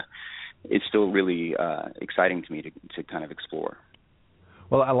it's still really exciting to me to kind of explore.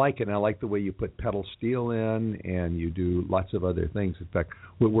 Well, I like it, and I like the way you put pedal steel in, and you do lots of other things. In fact,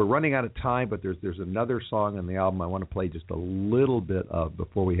 we're running out of time, but there's another song on the album I want to play just a little bit of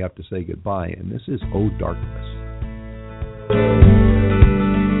before we have to say goodbye, and this is "Oh Darkness."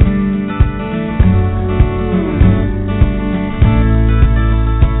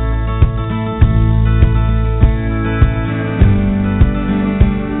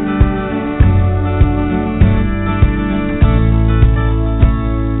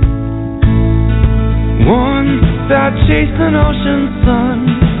 I chased an ocean sun.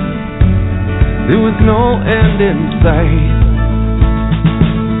 There was no end in sight.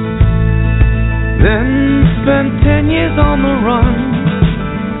 Then spent 10 years on the run,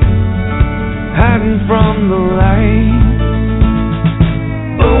 hiding from the light.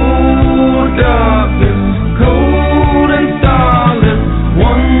 Oh, darkness, cold and starless,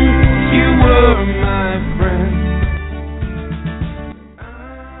 once you were my friend.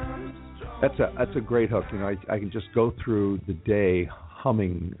 That's a great hook. I can just go through the day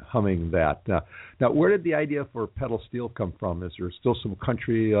humming that. Now, where did the idea for pedal steel come from? Is there still some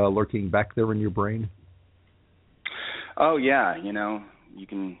country lurking back there in your brain? Oh yeah, you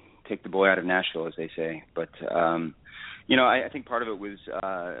can take the boy out of Nashville, as they say. But I think part of it was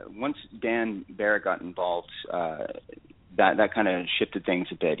once Dan Barrett got involved. That kind of shifted things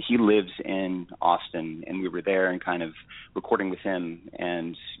a bit. He lives in Austin, and we were there and kind of recording with him,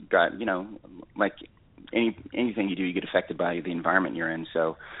 and got, like anything you do, you get affected by the environment you're in.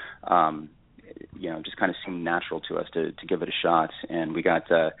 So, just kind of seemed natural to us to give it a shot. And we got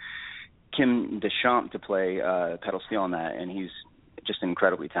Kim Deschamps to play pedal steel on that, and he's just an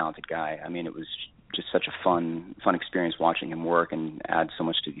incredibly talented guy. I mean, it was just such a fun experience watching him work and add so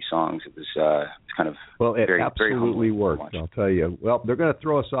much to these songs. It was kind of very, absolutely very worked. I'll tell you. Well, they're going to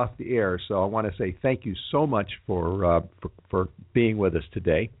throw us off the air, so I want to say thank you so much for being with us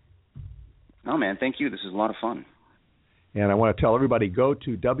today. Oh man, thank you. This is a lot of fun. And I want to tell everybody, go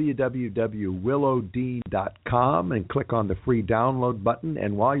to www.willodean.com and click on the free download button.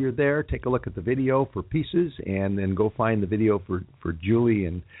 And while you're there, take a look at the video for Pieces, and then go find the video for Julie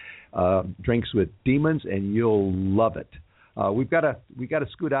and Drinks with Demons, and you'll love it. We got to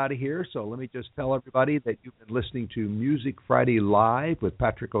scoot out of here, so let me just tell everybody that you've been listening to Music Friday Live with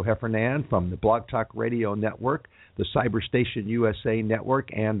Patrick O'Heffernan from the Blog Talk Radio Network, the Cyberstation USA Network,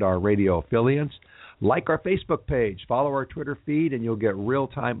 and our radio affiliates. Like our Facebook page, follow our Twitter feed, and you'll get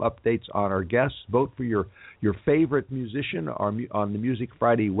real-time updates on our guests. Vote for your favorite musician on the Music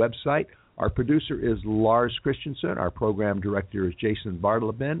Friday website. Our producer is Lars Christensen. Our program director is Jason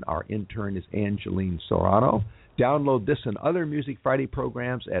Bartleben. Our intern is Angeline Sorano. Download this and other Music Friday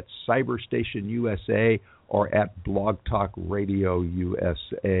programs at Cyberstation USA or at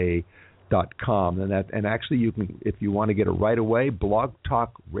blogtalkradiousa.com. And actually, you can, if you want to get it right away,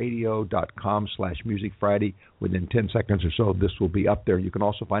 blogtalkradio.com/Music Friday. Within 10 seconds or so, this will be up there. You can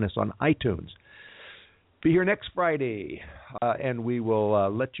also find us on iTunes. Be here next Friday, and we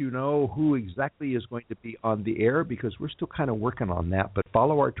will let you know who exactly is going to be on the air, because we're still kind of working on that. But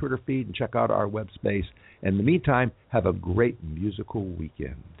follow our Twitter feed and check out our web space. In the meantime, have a great musical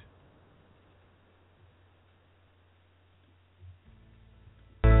weekend.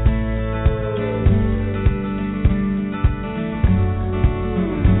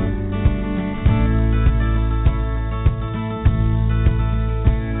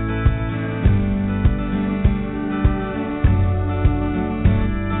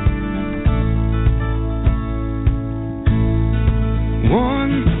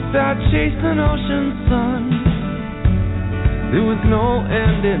 I chased an ocean sun. There was no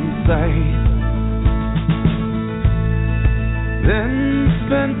end in sight. Then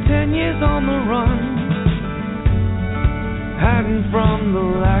spent 10 years on the run, hiding from the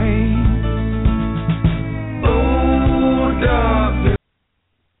light. Oh, darling.